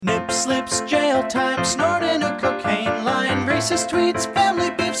slips, jail time, snorting a cocaine line, racist tweets,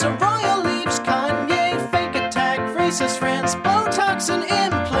 family beefs, a royal leaves, Kanye, fake attack, racist rants, Botox and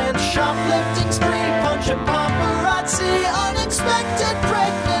implants, shoplifting spree, punch a paparazzi, unexpected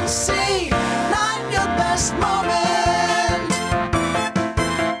pregnancy, not your best moment.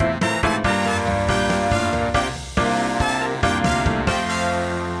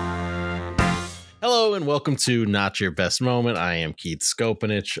 Hello and welcome to Not Your Best Moment. I am Keith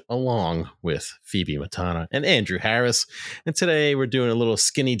Skopanich along with Phoebe Matana and Andrew Harris. And today we're doing a little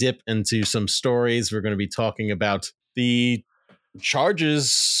skinny dip into some stories. We're going to be talking about the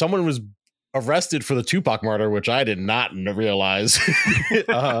charges. Someone was arrested for the Tupac murder, which I did not realize.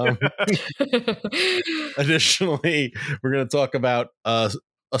 Additionally, we're going to talk about a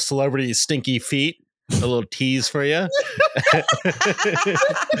celebrity's stinky feet. A little tease for you.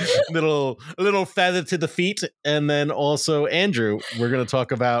 little feather to the feet. And then also, Andrew, we're going to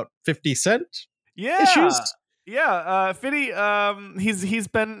talk about 50 Cent issues. Yeah. Fiddy, he's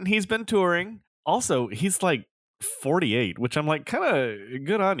been touring. Also, he's like 48, which I'm like, kind of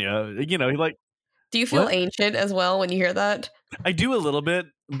good on you. You know, he like. Do you feel ancient as well when you hear that? I do a little bit,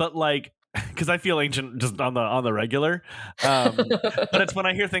 but like, because I feel ancient just on the regular. But it's when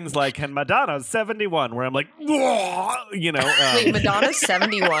I hear things like, and Madonna's 71, where I'm like, you know. Wait, Madonna's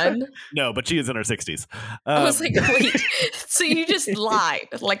 71? No, but she is in her 60s. I was like, wait, so you just lied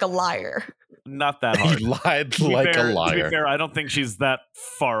like a liar. Not that hard. He lied like a liar. To be fair, I don't think she's that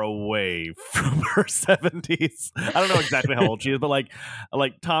far away from her 70s. I don't know exactly how old she is, but like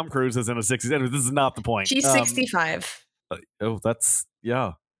Tom Cruise is in his 60s. Anyway, this is not the point. She's 65. That's,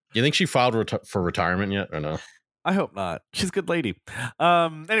 yeah. You think she filed for retirement yet or no? I hope not. She's a good lady.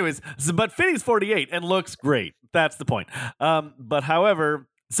 Anyways, but Fiddy's 48 and looks great. That's the point. But however,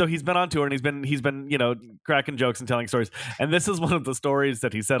 so he's been on tour and he's been, you know, cracking jokes and telling stories. And this is one of the stories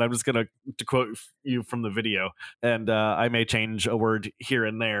that he said. I'm just going to quote you from the video. And I may change a word here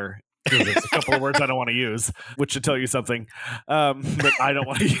and there. There's a couple of words I don't want to use, which should tell you something. But I don't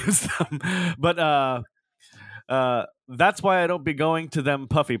want to use them. But that's why I don't be going to them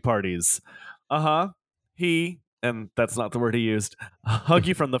puffy parties. He, and that's not the word he used, hug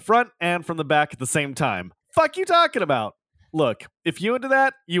you from the front and from the back at the same time. Fuck you talking about? Look, if you into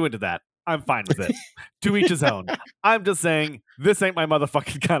that, you into that. I'm fine with it. To each his own. I'm just saying, this ain't my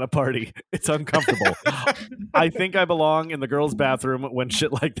motherfucking kind of party. It's uncomfortable. I think I belong in the girls' bathroom when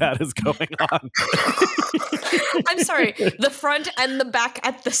shit like that is going on. I'm sorry, the front and the back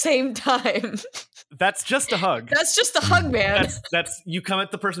at the same time. That's just a hug. That's just a hug, man. That's you come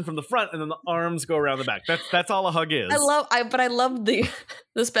at the person from the front and then the arms go around the back. That's all a hug is. I love the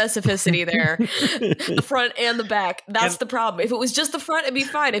specificity there. The front and the back. That's the problem. If it was just the front, it'd be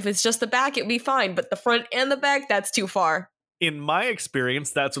fine. If it's just the back, it'd be fine. But the front and the back, that's too far. In my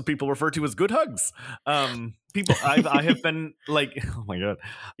experience, that's what people refer to as good hugs. I have been like, oh my God,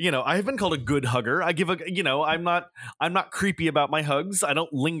 you know, I have been called a good hugger. I give I'm not creepy about my hugs. I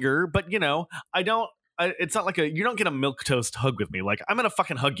don't linger, but you know, it's not like you don't get a milquetoast hug with me. Like I'm going to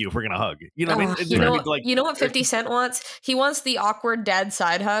fucking hug you if we're going to hug. You know what I mean? You know what 50 Cent wants? He wants the awkward dad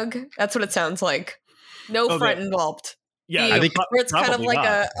side hug. That's what it sounds like. No front involved. Yeah, I think where it's kind of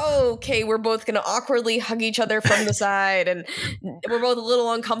like okay, we're both going to awkwardly hug each other from the side, and we're both a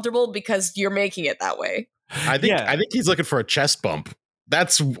little uncomfortable because you're making it that way. I think he's looking for a chest bump.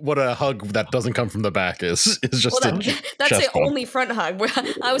 That's what a hug that doesn't come from the back is just that's the only front hug.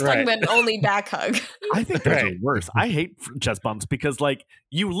 I was talking about an only back hug. I think those are worse. I hate chest bumps because like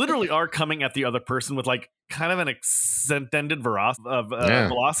you literally are coming at the other person with like kind of an extended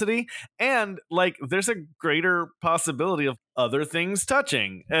velocity, and like there's a greater possibility of other things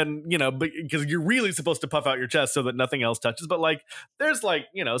touching, and you know, because you're really supposed to puff out your chest so that nothing else touches, but like there's like,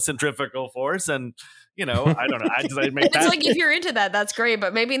 you know, centrifugal force, and you know, I don't know. I make it's like if you're into that, that's great,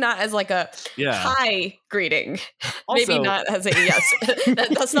 but maybe not as like a hi greeting. Also, maybe not as a yes.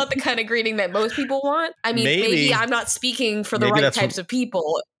 That's not the kind of greeting that most people want. I mean, maybe I'm not speaking for the right types of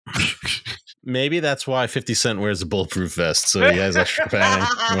people. Maybe that's why 50 Cent wears a bulletproof vest, so he has extra padding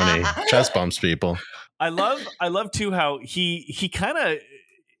when he chest bumps people. I love too how he kind of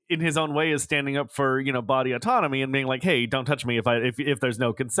in his own way is standing up for, you know, body autonomy and being like, hey, don't touch me if there's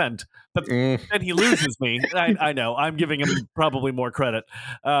no consent. But then he loses me. I know I'm giving him probably more credit.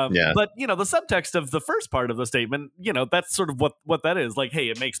 But you know, the subtext of the first part of the statement, you know, that's sort of what that is. Like, hey,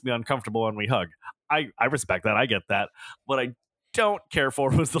 it makes me uncomfortable when we hug. I respect that. I get that. What I don't care for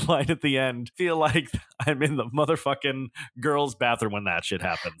was the line at the end. Feel like I'm in the motherfucking girls' bathroom when that shit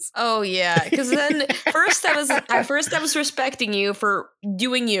happens. Oh yeah, because then first I was respecting you for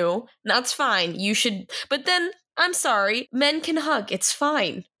doing you. That's fine. You should, but then I'm sorry. Men can hug. It's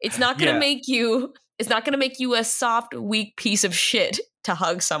fine. It's not going to make you. It's not going to make you a soft, weak piece of shit to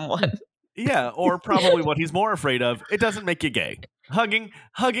hug someone. Yeah, or probably what he's more afraid of. It doesn't make you gay.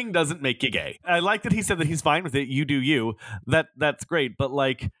 Hugging doesn't make you gay. I like that he said that he's fine with it. You do you. That's great. But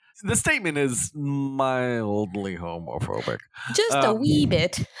like, the statement is mildly homophobic. Just a wee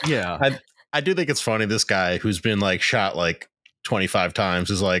bit. Yeah. I do think it's funny. This guy who's been like shot like 25 times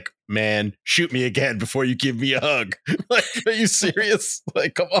is like, man, shoot me again before you give me a hug. Like, are you serious?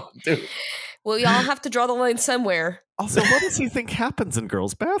 Like, come on, dude. Well, y'all have to draw the line somewhere. Also, what does he think happens in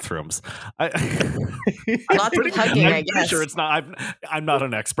girls' bathrooms? Lots of hugging, I guess. Sure, it's not. I'm not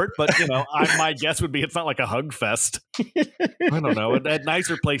an expert, but my guess would be it's not like a hug fest. I don't know. At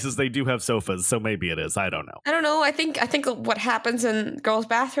nicer places, they do have sofas, so maybe it is. I don't know. I don't know. I think what happens in girls'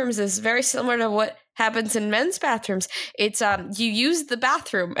 bathrooms is very similar to what happens in men's bathrooms. It's you use the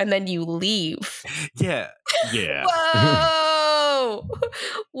bathroom and then you leave. Yeah.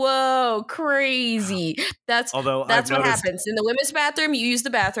 Whoa, crazy. That's what happens. In the women's bathroom, you use the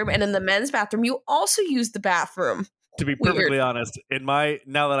bathroom, and in the men's bathroom, you also use the bathroom. To be perfectly honest,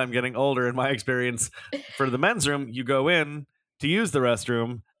 now that I'm getting older, in my experience, for the men's room, you go in to use the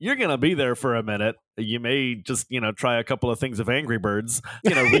restroom, you're going to be there for a minute. You may just, try a couple of things of Angry Birds,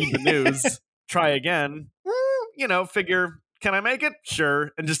 read the news, try again, figure, can I make it?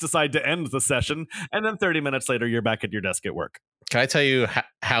 Sure. And just decide to end the session. And then 30 minutes later, you're back at your desk at work. Can I tell you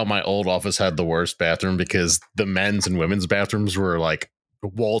how my old office had the worst bathroom? Because the men's and women's bathrooms were like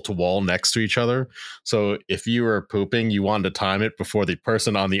wall to wall next to each other. So if you were pooping, you wanted to time it before the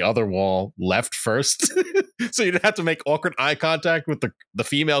person on the other wall left first. So you'd have to make awkward eye contact with the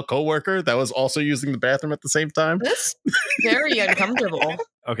female coworker that was also using the bathroom at the same time. That's very uncomfortable.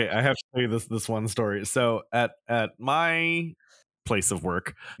 Okay, I have to tell you this one story. So at my place of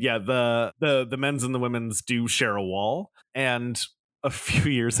work, the men's and the women's do share a wall. And a few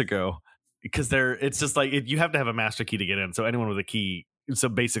years ago, because it's just like you have to have a master key to get in. So anyone with a key, so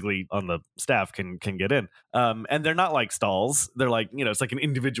basically on the staff can get in. And they're not like stalls. They're like, it's like an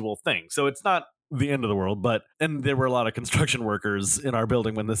individual thing. So it's not the end of the world. And there were a lot of construction workers in our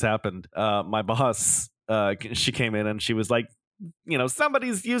building when this happened. My boss, she came in and she was like,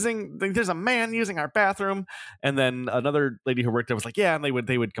 somebody's there's a man using our bathroom. And then another lady who worked there was like, yeah, and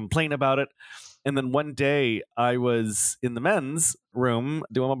they would complain about it. And then one day I was in the men's room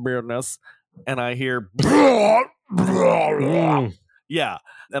doing my weirdness and I hear, yeah.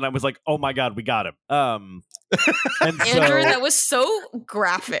 And I was like, oh my God, we got him. And Andrew, that was so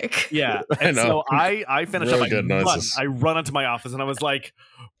graphic. Yeah. And so I finished up. I run into my office and I was like,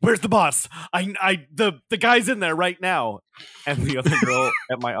 where's the boss? The guy's in there right now. And the other girl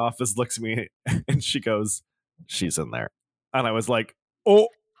at my office looks at me and she goes, she's in there. And I was like, oh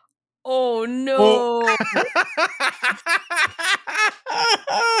no.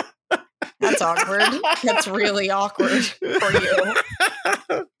 That's awkward. That's really awkward for you.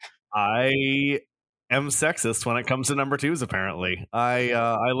 I am sexist when it comes to number twos, apparently.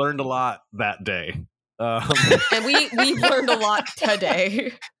 I learned a lot that day. And we've learned a lot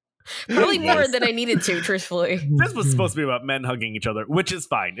today. Probably more than I needed to, truthfully. This was supposed to be about men hugging each other, which is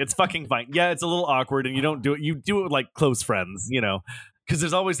fine. It's fucking fine. Yeah, it's a little awkward and you don't do it. You do it with like close friends, because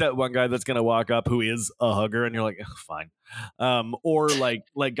there's always that one guy that's going to walk up who is a hugger and you're like, fine. Or like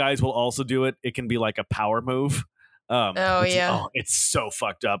guys will also do it. It can be like a power move. It's so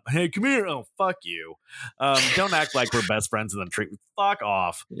fucked up. Hey, come here. Oh, fuck you. Don't act like we're best friends and then treat me. Fuck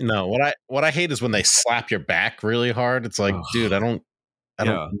off. What I hate is when they slap your back really hard. It's like, dude, you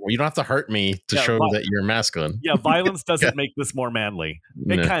don't have to hurt me to show that you're masculine. Yeah, violence doesn't make this more manly.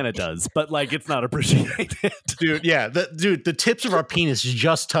 It kind of does, but like it's not appreciated. Dude, yeah. The tips of our penis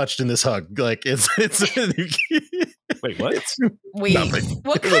just touched in this hug. Like it's Wait, what? Wait,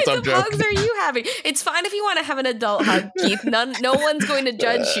 what kinds of hugs are you having? It's fine if you want to have an adult hug, Keith. No one's going to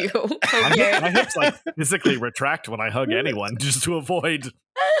judge you. Okay? My hips like physically retract when I hug anyone just to avoid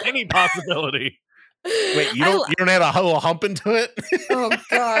any possibility. Wait, you don't have a whole hump into it? Oh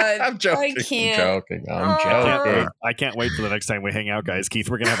God, I'm joking. I'm joking. I can't wait for the next time we hang out, guys. Keith,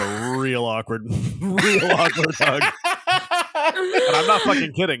 we're gonna have a real awkward hug. And I'm not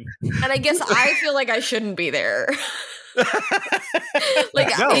fucking kidding. And I guess I feel like I shouldn't be there.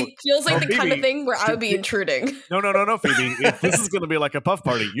 It feels like the Phoebe, kind of thing where I would be intruding. No, Phoebe. If this is going to be like a puff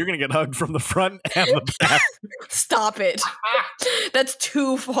party, you're going to get hugged from the front and the back. Stop it. That's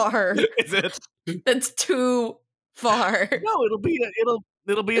too far. Is it? That's too far. No,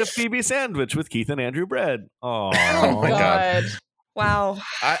 it'll be a Phoebe sandwich with Keith and Andrew bread. Oh my God. Wow.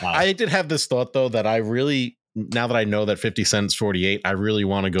 I did have this thought though that I really now that I know that 50 Cent's 48, I really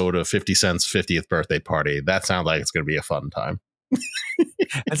want to go to 50 Cent's 50th birthday party. That sounds like it's going to be a fun time.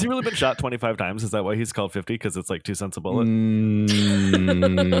 Has he really been shot 25 times? Is that why he's called 50? Because it's like 2 cents a bullet? I don't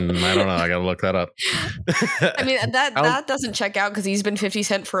know. I got to look that up. I mean, that doesn't check out because he's been 50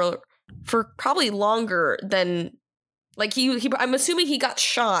 Cent for probably longer than... Like, I'm assuming he got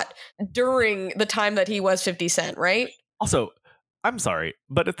shot during the time that he was 50 Cent, right? Also... I'm sorry,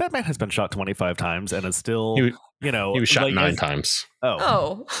 but if that man has been shot 25 times and is still, he was shot like, 9 times.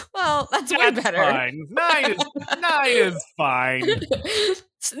 Oh, well, that's way better. Fine. 9 is fine.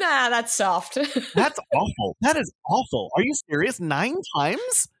 Nah, that's soft. That's awful. That is awful. Are you serious? 9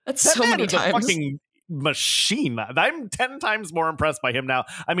 times? That's so many times. A fucking machine. I'm 10 times more impressed by him now.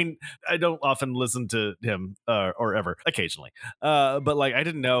 I mean, I don't often listen to him or ever, occasionally. But like, I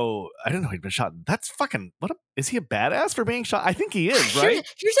didn't know he'd been shot. That's fucking is he a badass for being shot? I think he is, right?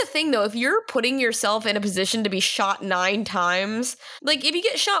 Here's the thing though, if you're putting yourself in a position to be shot 9 times, like if you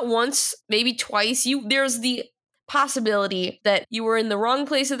get shot once, maybe twice, there's the possibility that you were in the wrong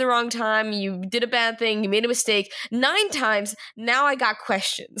place at the wrong time, you did a bad thing, you made a mistake. 9 times, now I got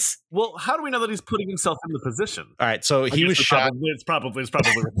questions. Well, how do we know that he's putting himself in the position? All right, so he was shot. It's probably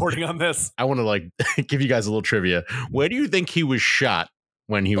reporting on this. I want to give you guys a little trivia. Where do you think he was shot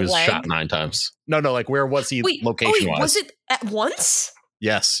when he was shot 9 times? No, like where was he location-wise? Was it at once?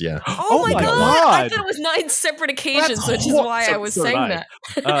 Yes, yeah. Oh my God. I thought it was 9 separate occasions, which is why I was saying that.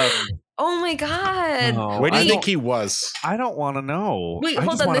 Oh my God. No, where do you think he was? I don't want to know. Wait,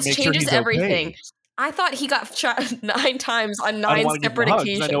 hold on. This changes everything. Okay. I thought he got shot 9 times on 9 separate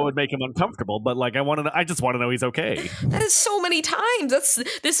occasions. I know it would make him uncomfortable, but like I just want to know he's okay. That is so many times.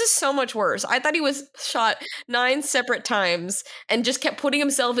 This is so much worse. I thought he was shot 9 separate times and just kept putting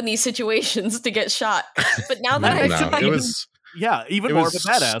himself in these situations to get shot. But now that even more of a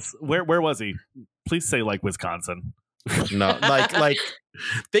badass. Where was he? Please say like Wisconsin. No, like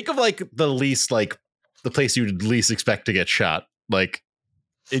think of like the least like the place you'd least expect to get shot like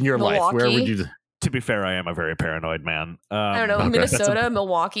in your Milwaukee. life. Where would you? To be fair, I am a very paranoid man. I don't know, okay. Minnesota,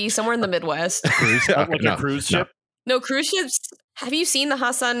 Milwaukee, somewhere in the Midwest. A cruise ship? No, cruise ships. Have you seen the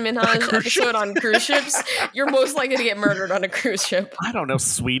Hassan Minhaj episode on cruise ships? You're most likely to get murdered on a cruise ship. I don't know.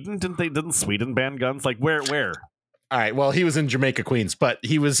 Sweden? Didn't Sweden ban guns? Like where? All right. Well, he was in Jamaica, Queens, but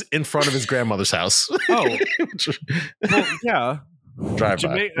he was in front of his grandmother's house. Oh, well, yeah. Drive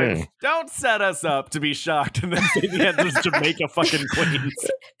by. Don't set us up to be shocked and then say the end is Jamaica fucking Queens.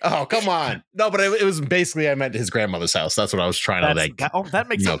 Oh, come on. No, but it was basically I meant his grandmother's house. That's what I was trying to like. That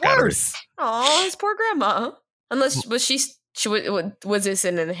makes it worse. Oh, his poor grandma. Unless was this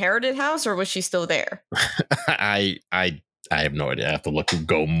an inherited house or was she still there? I have no idea. I have to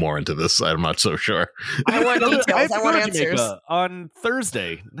go more into this. I'm not so sure. I want details. I want answers. On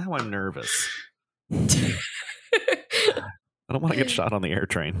Thursday. Now I'm nervous. I don't want to get shot on the air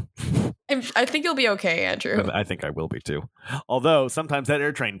train. I think you'll be okay, Andrew. I think I will be too. Although sometimes that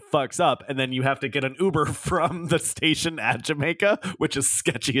air train fucks up and then you have to get an Uber from the station at Jamaica, which is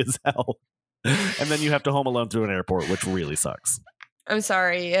sketchy as hell. And then you have to home alone through an airport, which really sucks. I'm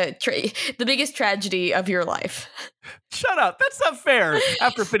sorry. The biggest tragedy of your life. Shut up. That's not fair.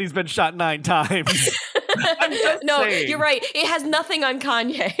 After Fiddy's been shot 9 times. No, saying. You're right. It has nothing on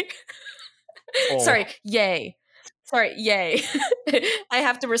Kanye. Oh. Sorry. Yay. I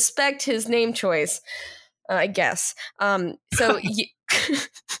have to respect his name choice, I guess. So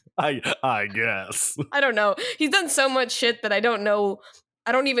I guess. I don't know. He's done so much shit that I don't know.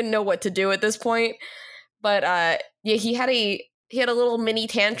 I don't even know what to do at this point. But he had a little mini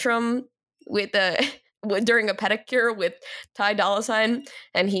tantrum with during a pedicure with Ty Dolla $ign,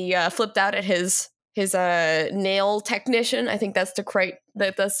 and he flipped out at his nail technician. I think that's the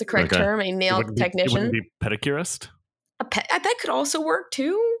correct term. A nail technician. It wouldn't be pedicurist. That could also work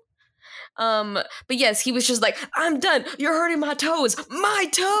too. But yes, he was just like, I'm done. You're hurting my toes. My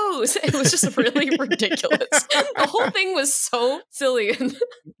toes. It was just really ridiculous. The whole thing was so silly. And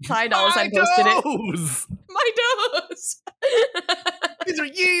Ty Dolla $ign posted it. My toes. These are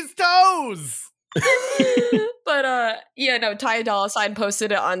Yee's toes. But Ty Dolla $ign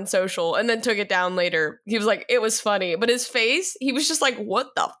posted it on social and then took it down later. He was like, it was funny. But his face, he was just like, what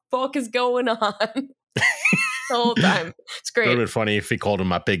the fuck is going on? The whole time. It's great. It would have been funny if he called them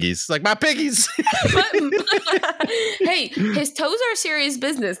my piggies. Like, my piggies! Hey, his toes are serious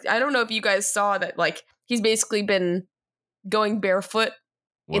business. I don't know if you guys saw that, like, he's basically been going barefoot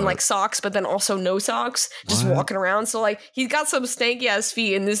in, like, socks, but then also no socks, just walking around. So, like, he's got some stanky-ass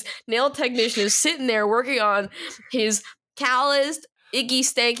feet, and this nail technician is sitting there working on his calloused, icky,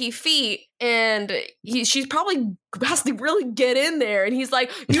 stanky feet, and she's probably has to really get in there, and he's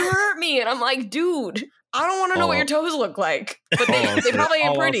like, you hurt me, and I'm like, dude, I don't want to know what your toes look like, but they probably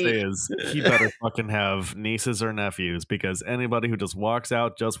ain't pretty. All I'll say is he better fucking have nieces or nephews, because anybody who just walks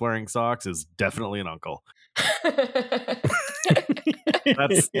out just wearing socks is definitely an uncle.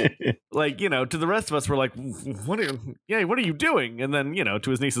 That's like, to the rest of us, we're like, what are you doing? And then, to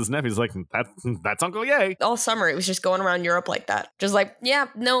his nieces and nephews, like, that's Uncle Ye. All summer, it was just going around Europe like that. Just like,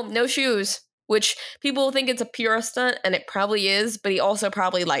 no shoes, which people think it's a pure stunt, and it probably is, but he also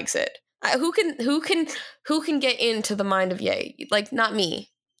probably likes it. Who can get into the mind of Ye? Like, not me.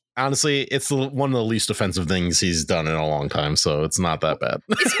 Honestly, it's one of the least offensive things he's done in a long time, so it's not that bad.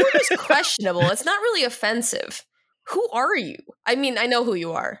 It's more just questionable. It's not really offensive. Who are you? I mean, I know who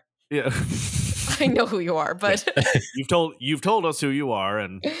you are. Yeah. I know who you are, but you've told us who you are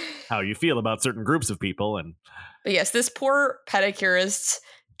and how you feel about certain groups of people. But yes, this poor pedicurist,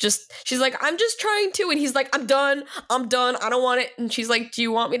 she's like, I'm just trying to, and he's like, I'm done, I don't want it. And she's like, do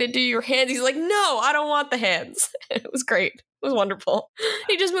you want me to do your hands? He's like, no, I don't want the hands. It was great. It was wonderful.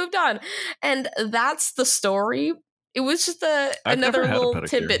 He just moved on, and that's the story. It was just another little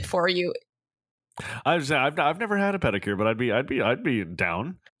tidbit for you. I've never had a pedicure, but I'd be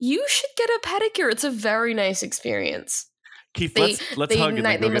down. You should get a pedicure. It's a very nice experience. Keith, let's hug and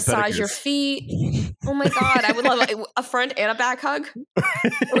they massage your feet. Oh my god, I would love a front and a back hug,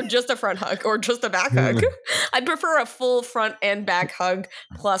 or just a front hug, or just a back hug. I'd prefer a full front and back hug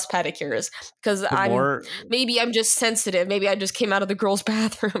plus pedicures, because maybe I'm just sensitive. Maybe I just came out of the girls'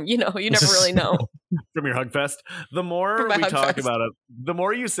 bathroom. You never really know. From your hug fest, the more we talk about it, the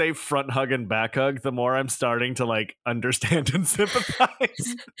more you say front hug and back hug, the more I'm starting to like understand and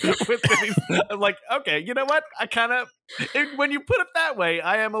sympathize with things. I'm like, okay, you know what? I kind of. When you put it that way,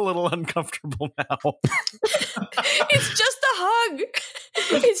 I am a little uncomfortable now. It's just a hug.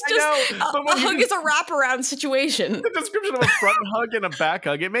 It's just a hug is a wraparound situation. The description of a front hug and a back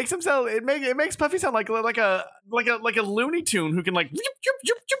hug, it makes him sound. It makes Puffy sound like a Looney Tune who can like.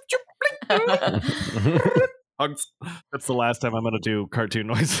 Hugs. That's the last time I'm going to do cartoon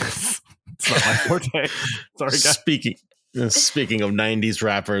noises. It's not my forte. Sorry, guys. Speaking of 90s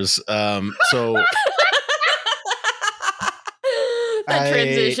rappers, so.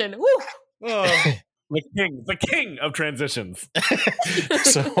 Transition. Woo. Oh, the king of transitions.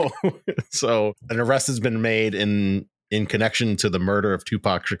 So an arrest has been made in connection to the murder of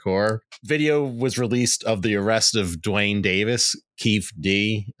Tupac Shakur. Video was released of the arrest of Dwayne Davis, Keef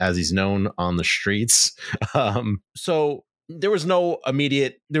D, as he's known on the streets. So there was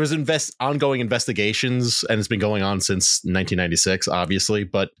ongoing investigations, and it's been going on since 1996, obviously,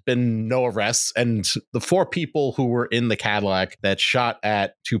 but been no arrests. And the 4 people who were in the Cadillac that shot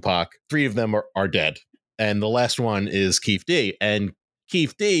at Tupac, 3 of them are dead. And the last one is Keef D. And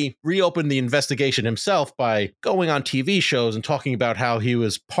Keef D reopened the investigation himself by going on TV shows and talking about how he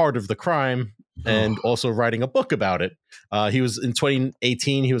was part of the crime, and also writing a book about it. He was in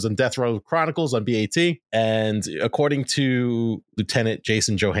 2018, he was on Death Row Chronicles on BAT. And according to Lieutenant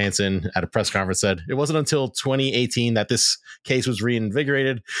Jason Johansson at a press conference, said it wasn't until 2018 that this case was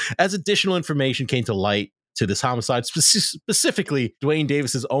reinvigorated as additional information came to light to this homicide, specifically Dwayne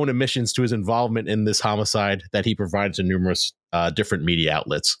Davis's own admissions to his involvement in this homicide that he provided to numerous different media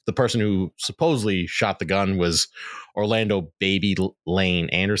outlets. The person who supposedly shot the gun was Orlando Baby Lane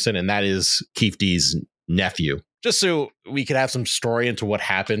Anderson, and that is Keef D's nephew. Just so we could have some story into what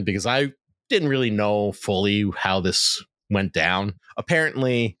happened, because I didn't really know fully how this went down.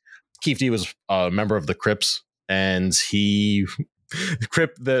 Apparently, Keef D was a member of the Crips, and the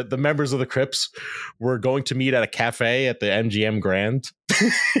members of the Crips were going to meet at a cafe at the MGM Grand,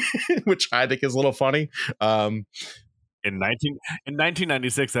 which I think is a little funny. In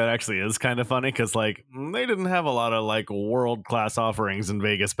 1996, that actually is kind of funny, because like they didn't have a lot of like world-class offerings in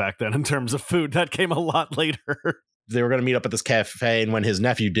Vegas back then in terms of food. That came a lot later. They were going to meet up at this cafe, and when his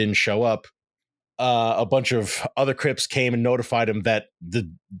nephew didn't show up, a bunch of other Crips came and notified him that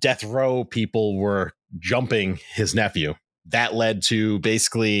the death row people were jumping his nephew. That led to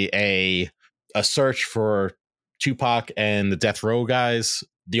basically a search for Tupac and the death row guys.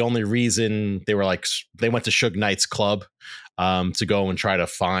 The only reason they went to Suge Knight's club to go and try to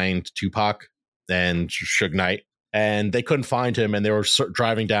find Tupac and Suge Knight, and they couldn't find him, and they were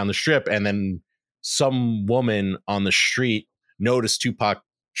driving down the strip, and then some woman on the street noticed Tupac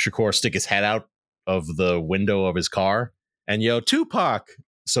Shakur stick his head out of the window of his car and yo, Tupac.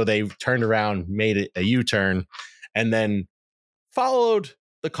 So they turned around, made a U-turn, and then followed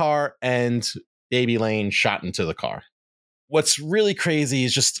the car, and Baby Lane shot into the car. What's really crazy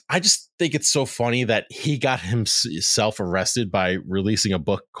is I just think it's so funny that he got himself arrested by releasing a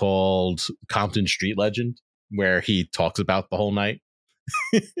book called Compton Street Legend, where he talks about the whole night.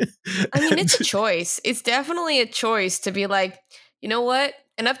 I mean, it's a choice. It's definitely a choice to be like, you know what?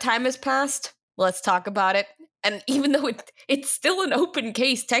 Enough time has passed. Let's talk about it. And even though it's still an open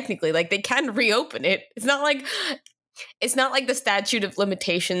case, technically, like they can reopen it. It's not like the statute of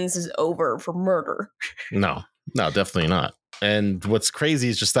limitations is over for murder. No, definitely not. And what's crazy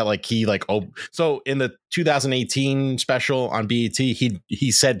is just that like he like so in the 2018 special on BET,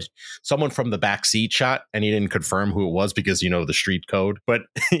 he said someone from the back seat shot, and he didn't confirm who it was because the street code. But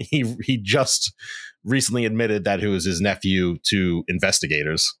he just recently admitted that it was his nephew to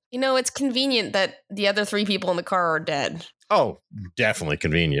investigators. It's convenient that the other 3 people in the car are dead. Oh, definitely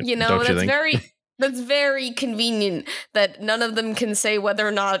convenient. Don't you think? That's very convenient that none of them can say whether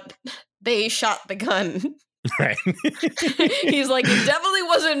or not they shot the gun. Right. He's like, it definitely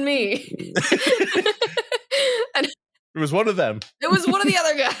wasn't me. And it was one of them. It was one of the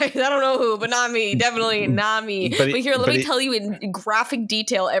other guys. I don't know who, but not me. Definitely not me. But here, let me tell you in graphic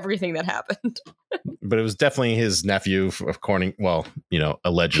detail everything that happened. But it was definitely his nephew,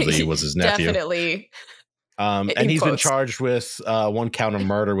 allegedly was his nephew. Definitely. And he's been charged with 1 count of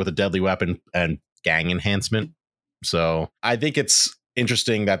murder with a deadly weapon and gang enhancement. So I think it's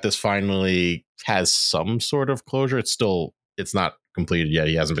interesting that this finally has some sort of closure. It's not completed yet.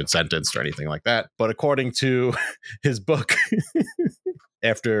 He hasn't been sentenced or anything like that. But according to his book,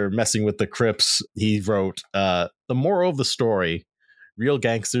 after messing with the Crips, he wrote, the moral of the story, real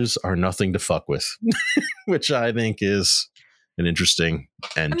gangsters are nothing to fuck with, which I think is an interesting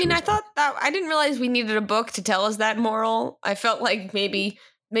end. I mean, I thought that I didn't realize we needed a book to tell us that moral. I felt like maybe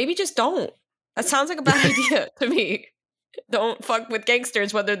just don't. That sounds like a bad idea to me. Don't fuck with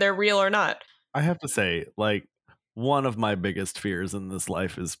gangsters, whether they're real or not. I have to say, like, one of my biggest fears in this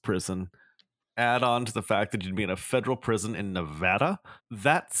life is prison. Add on to the fact that you'd be in a federal prison in Nevada.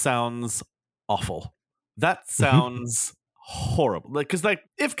 That sounds awful. That sounds horrible. Because,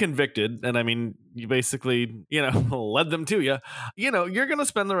 if convicted, and I mean, you basically, led them to you, you're going to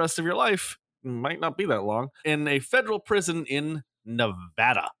spend the rest of your life, might not be that long, in a federal prison in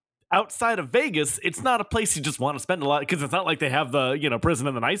Nevada. Outside of Vegas, it's not a place you just want to spend a lot, because it's not like they have the, prison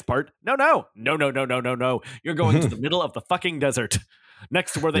in the nice part. No. You're going to the middle of the fucking desert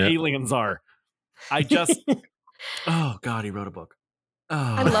next to where the aliens are. Oh God, he wrote a book. Oh.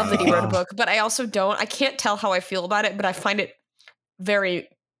 I love that he wrote a book, but I also I can't tell how I feel about it, but I find it very,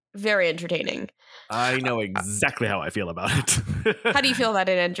 very entertaining. I know exactly how I feel about it. How do you feel about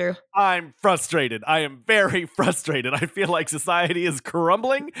it, Andrew? I'm frustrated. I am very frustrated. I feel like society is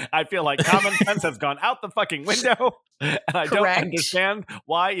crumbling. I feel like common sense has gone out the fucking window. And I don't understand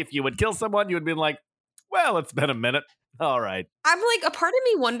why, if you would kill someone, you would be like, well, it's been a minute. All right. I'm like, a part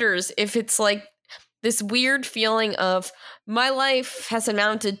of me wonders if it's like this weird feeling of my life has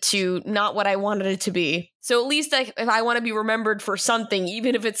amounted to not what I wanted it to be. So at least if I want to be remembered for something,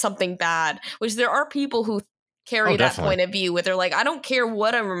 even if it's something bad, which there are people who carry that point of view where they're like, I don't care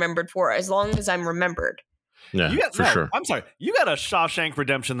what I'm remembered for as long as I'm remembered. Yeah, for sure. I'm sorry. You got to Shawshank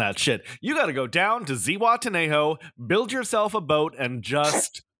Redemption that shit. You got to go down to Zihuatanejo, build yourself a boat, and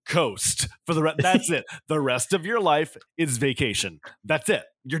just coast for the rest. That's it. The rest of your life is vacation. That's it.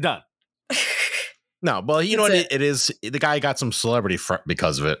 You're done. No, well, you know what it is? The guy got some celebrity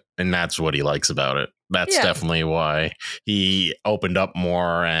because of it, and that's what he likes about it. That's definitely why he opened up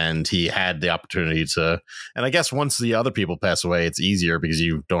more, and he had the opportunity to. And I guess once the other people pass away, it's easier because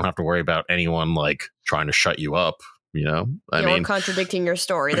you don't have to worry about anyone like trying to shut you up. I mean, contradicting your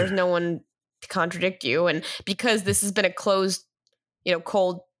story. There's no one to contradict you, and because this has been a closed,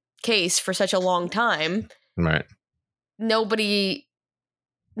 cold case for such a long time, right? Nobody's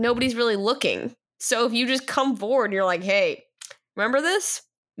really looking. So if you just come forward and you're like, hey, remember this?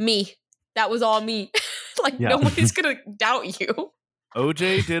 Me. That was all me. Nobody's going to doubt you.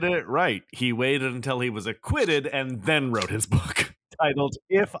 OJ did it right. He waited until he was acquitted and then wrote his book titled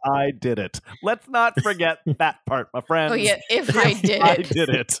If I Did It. Let's not forget that part, my friends. Oh, yeah. If I did it. I did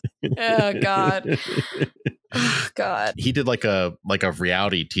it. Oh, God. Oh, God. He did like a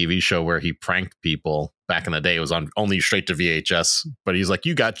reality TV show where he pranked people back in the day. It was on only straight to VHS. But he's like,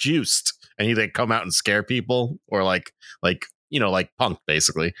 you got juiced. And he'd like come out and scare people or like Punk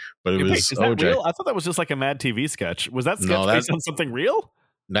basically. But it was is that OJ. Real? I thought that was just like a Mad TV sketch. Was that sketch based on something real?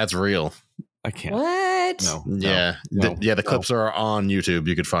 That's real. I can't. What? No. Yeah. The clips are on YouTube.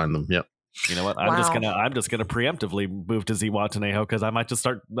 You could find them. Yep. You know what? I'm just gonna preemptively move to Zihuatanejo because I might just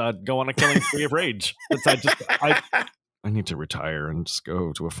start go on a killing spree of rage. I need to retire and just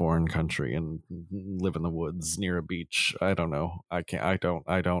go to a foreign country and live in the woods near a beach. I don't know. I can't. I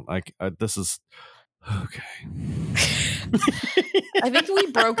don't. This is okay. I think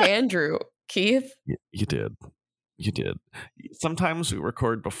we broke Andrew, Keith. You did. You did. Sometimes we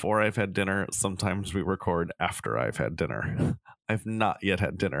record before I've had dinner. Sometimes we record after I've had dinner. I've not yet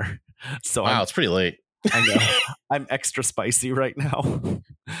had dinner. So wow, it's pretty late. I know. I'm extra spicy right now.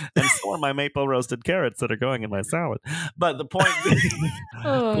 And so are my maple roasted carrots that are going in my salad. But the point is, put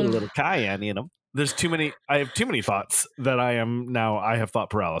a little cayenne in them. I have too many thoughts that I have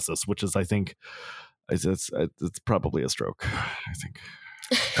thought paralysis, which is, I think, it's probably a stroke, I think.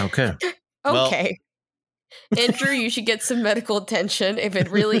 Okay. Okay. Andrew, you should get some medical attention if it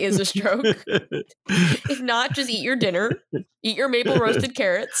really is a stroke. If not, just eat your dinner. Eat your maple roasted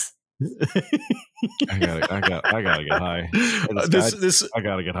carrots. I gotta get high. I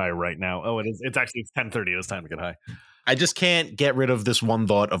gotta get high right now. Oh, it's actually 10:30. It's time to get high. I just can't get rid of this one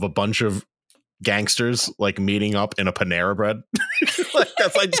thought of a bunch of gangsters like meeting up in a Panera Bread.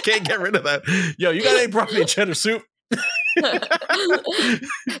 I just can't get rid of that. Yo, you got any broccoli and cheddar soup? Can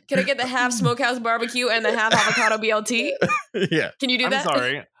I get the half smokehouse barbecue and the half avocado BLT? Yeah. Can you do that? I'm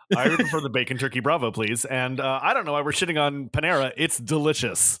sorry. I would prefer the bacon turkey Bravo, please. And I don't know why we're shitting on Panera. It's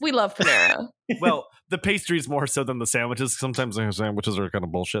delicious. We love Panera. Well, the pastries more so than the sandwiches. Sometimes the sandwiches are kind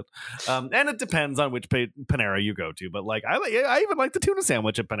of bullshit. And it depends on which Panera you go to. But like, I even like the tuna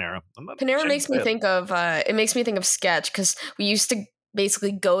sandwich at Panera. Panera makes me think of Sketch, because we used to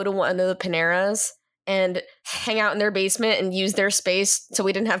basically go to one of the Paneras and hang out in their basement and use their space so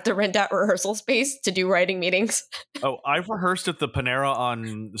we didn't have to rent out rehearsal space to do writing meetings. Oh, I've rehearsed at the Panera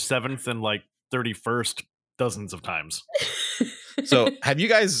on 7th and like 31st dozens of times. So have you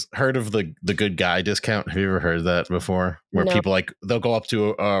guys heard of the good guy discount? Have you ever heard that before? Where people like, they'll go up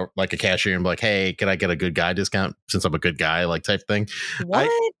to like a cashier and be like, hey, can I get a good guy discount since I'm a good guy, like type thing? What?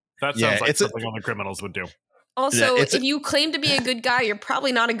 That sounds like something only criminals would do. Also, if you claim to be a good guy, you're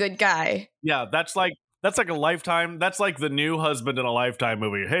probably not a good guy. Yeah, that's like a Lifetime. That's like the new husband in a Lifetime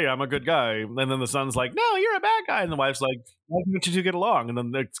movie. Hey, I'm a good guy. And then the son's like, no, you're a bad guy. And the wife's like, why can't you two get along? And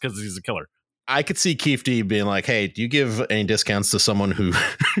then it's because he's a killer. I could see Keef D being like, hey, do you give any discounts to someone who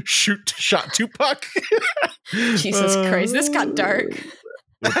shot Tupac? Jesus Christ, this got dark.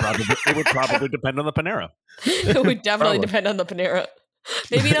 It would probably depend on the Panera. It would definitely depend on the Panera.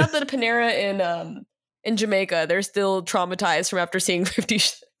 Maybe not the Panera in Jamaica. They're still traumatized from after seeing 50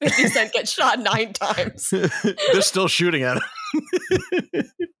 Cent get shot 9 times. They're still shooting at him.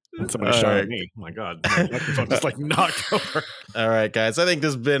 Somebody shot at me. Oh my God. My microphone just like knocked over. All right, guys. I think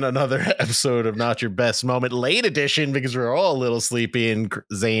this has been another episode of Not Your Best Moment, late edition, because we're all a little sleepy and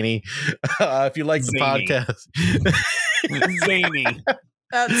zany. If you like the podcast. Zany.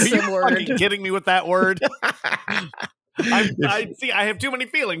 That's the word. Are you kidding me with that word? I have too many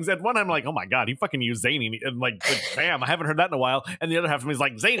feelings. And one, I'm like, oh my God, he fucking used zany. And like, bam, I haven't heard that in a while. And the other half of me is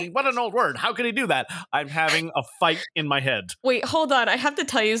like, zany, what an old word. How could he do that? I'm having a fight in my head. Wait, hold on. I have to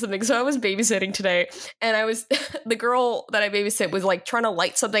tell you something. So I was babysitting today, and the girl that I babysit was like trying to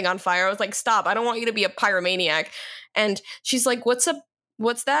light something on fire. I was like, stop, I don't want you to be a pyromaniac. And she's like, what's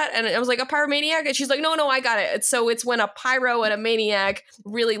that? And I was like, a pyromaniac? And she's like, no, I got it. It's when a pyro and a maniac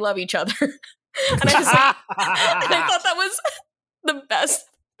really love each other. And I just and I thought that was the best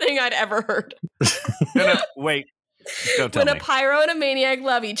thing I'd ever heard. No, wait. Don't tell me. When a pyro and a maniac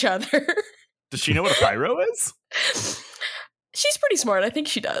love each other. Does she know what a pyro is? She's pretty smart. I think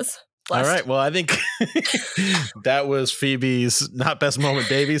she does. All right. Well, I think that was Phoebe's not best moment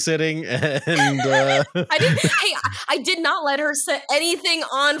babysitting, and I did not let her set anything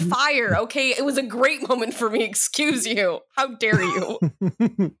on fire. Okay, it was a great moment for me. Excuse you. How dare you?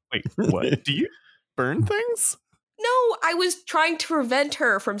 Wait, what? Do you burn things? No, I was trying to prevent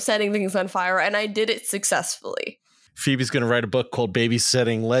her from setting things on fire, and I did it successfully. Phoebe's going to write a book called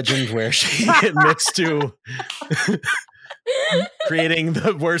Babysitting Legend, where she admits to creating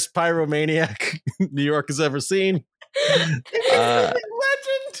the worst pyromaniac New York has ever seen. Legend.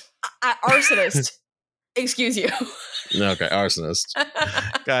 Arsonist. Excuse you. Okay, arsonist.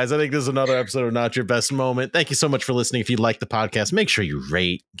 Guys, I think this is another episode of Not Your Best Moment. Thank you so much for listening. If you like the podcast, make sure you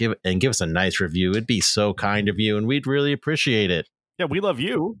rate, give us a nice review. It'd be so kind of you, and we'd really appreciate it. Yeah, we love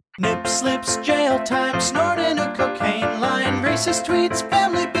you. Nip slips, jail time, snorting a cocaine line, racist tweets,